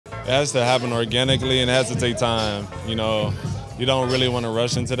has to happen organically and it has to take time. You know, you don't really want to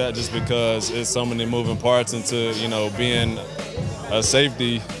rush into that just because it's so many moving parts into, you know, being a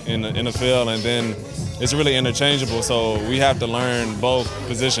safety in the field, and then it's really interchangeable. So we have to learn both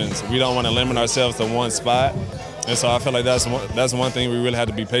positions. We don't want to limit ourselves to one spot. And so I feel like that's one thing we really have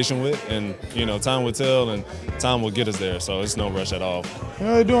to be patient with, and you know, time will tell, and time will get us there. So it's no rush at all. You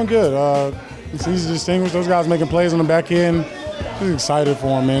know, they're doing good. It's easy to distinguish those guys making plays on the back end. Just excited for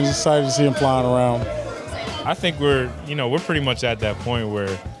them, man. Just excited to see them flying around. I think we're pretty much at that point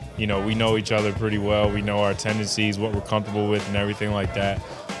where, you know, we know each other pretty well. We know our tendencies, what we're comfortable with, and everything like that.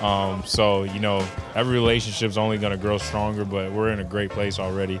 So, you know, every relationship's only going to grow stronger, but we're in a great place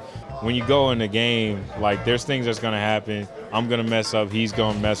already. When you go in the game, like, there's things that's going to happen. I'm going to mess up. He's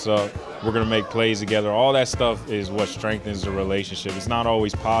going to mess up. We're going to make plays together. All that stuff is what strengthens the relationship. It's not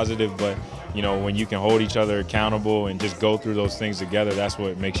always positive, but, you know, when you can hold each other accountable and just go through those things together, that's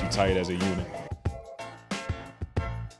what makes you tight as a unit.